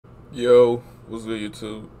Yo, what's good,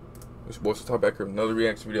 YouTube? It's your boy Talk back here with another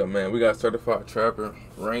reaction video, man. We got Certified Trapper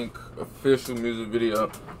Rank official music video.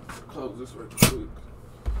 Close this right quick.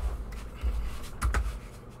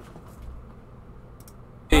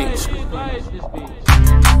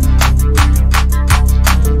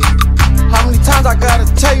 How many times I gotta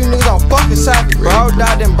tell you niggas I'm fucking savage? Bro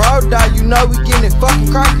died, then bro died, you know we getting it fucking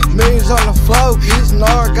crackin'. Millions on the flow, bitch. No,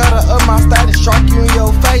 I gotta up my status, strike you in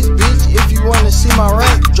your face, bitch. If you wanna see my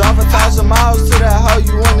rank, drive 1,000 miles to that hoe,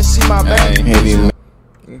 you wanna see my bank.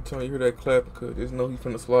 Anytime you hear that clap, cause just know he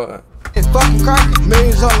finna slide. It fucking crackin'.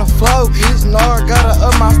 Millions on the flow, bitch. No, I gotta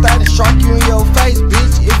up my status, strike you in your face,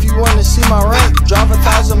 bitch. If you wanna see my rank, drive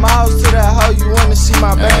 1,000 miles to that hoe, you wanna see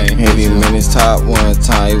my bank. Heavy minutes top one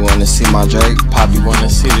time, you wanna see my Drake. Poppy wanna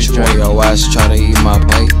see the Drake. Your ass try to eat my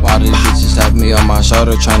bait. Why these bitches tap me on my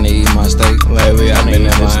shoulder trying to eat my steak? Lately I've been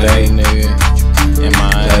in my A, nigga.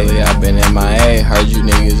 Lately I've been in my A, heard you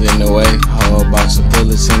niggas in the way. Whole box of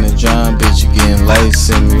bullets in the drum, bitch, you getting late.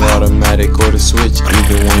 Send me automatic or the switch,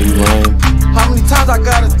 either when you lame. How many times I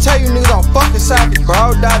gotta tell you niggas I'm fucking savage?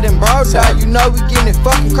 Bro died, then bro died, you know we getting it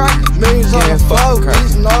fucking crackin'. Millions on the flow,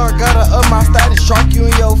 bitch. No, I gotta up my status, strike you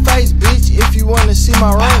in your face, bitch. If you wanna see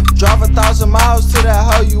my rank, drive 1,000 miles to that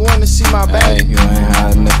hoe, you wanna see my bank. You ain't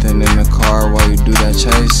had nothing in the car while you do that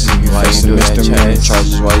chase. You facing misdemeanor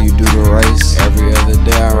charges while you do the race. Every other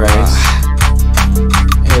day I race.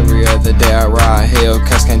 Every other day I ride,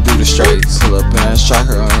 Hellcats can't do the straights. Pull up in that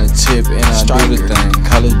striker on the tip and I do the thing.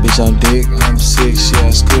 College bitch on dick, I'm 6, yeah, I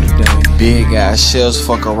scooter thing. Big ass shells,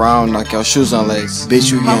 fuck around, knock your shoes on lace.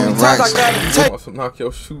 Bitch, you getting racks. Also knock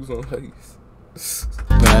your shoes on lace.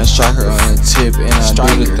 Put that striker on the tip and I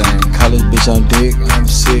do the thing. College bitch on dick, I'm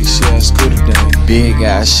 6, yeah, I scooter thing. Big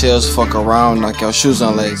ass shells, fuck around, knock your shoes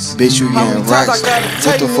on lace. Bitch, you getting racks.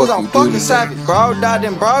 What the fuck you do to savage? Bro died,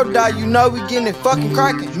 then bro died, you know we getting it fucking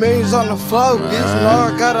crackin'. Millions on the flow, bitch.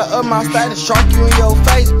 No, I gotta up my status, strike you in your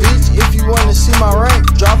face, bitch. If you wanna see my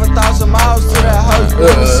rank, drive 1,000 miles to that hoe, you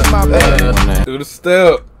wanna see my bank. Do the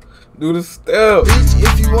step. Do the step. Bitch,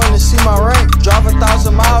 if you wanna see my rank, drive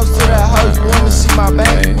 1,000 miles to that hoe, you wanna see my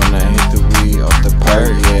bank. When I hit the weed off the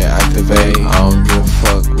perk, yeah, activate. I don't give a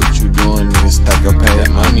fuck what you doing, nigga, stack your pay. That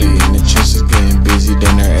money in the trenches getting busy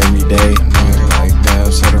down there every day. Nigga like damn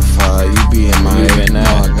certified, you be in my head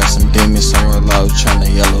now. I got some demons somewhere low tryna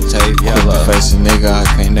yellow tape. Quick to face a nigga, I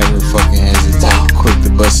can't never fucking hesitate. Quick to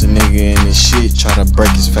bust a nigga in his shit, try to break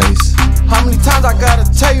his face. How many times I gotta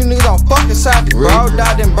tell you niggas I'm fucking savage? Bro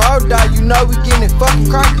died, then bro died, you know we getting it fucking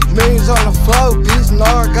crackin'. Millions on the flow, bitch. No,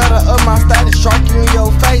 I gotta up my status, strike you in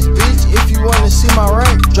your face, bitch. If you wanna see my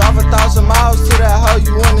rank, drive 1,000 miles to that hoe,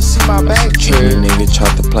 you wanna see my bank. Tree nigga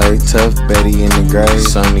tried to play tough, Betty in the grave.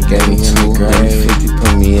 Sonny gave me 250,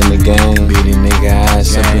 put me in the game. Beat a nigga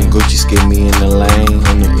ass up in Gucci, skip me in the lane.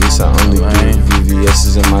 On the east, I only do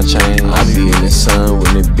VVS's in my chain. I be in the sun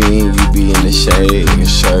when it beam, you be in the shade. Your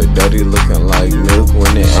shirt dirty, looking like milk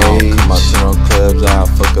when it age. Come out to no clubs, I'll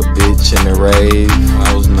fuck a bitch in the rave.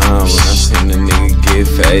 I was 9 when I seen a nigga get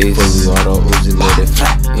phased. Fully auto Uzi, let it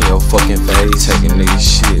flap in your fucking face. Take a nigga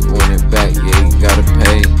shit, win it back, yeah, you gotta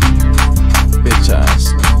pay. Bitch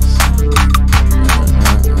ass niggas.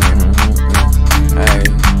 Hey,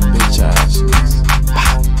 bitch ass niggas.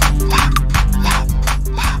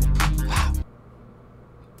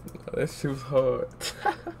 That shit was hard.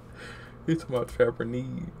 You talking about Trapper knees.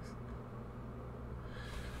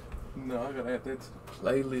 No, I gotta add that to the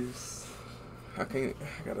playlist. I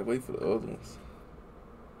gotta wait for the other ones.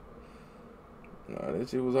 Nah, that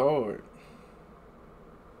shit was hard.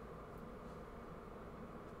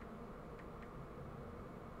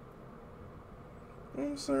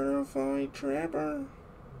 I'm Certified Trapper.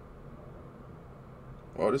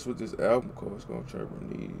 Oh, this was this album called. It's called Trapper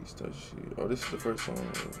Knees type shit. Oh, this is the first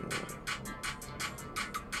song.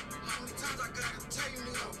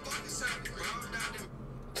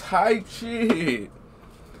 Type shit.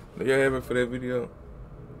 Do y'all have it for that video?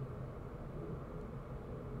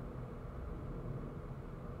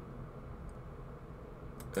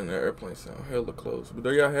 And the airplane sound hella close. But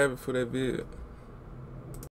do y'all have it for that vid?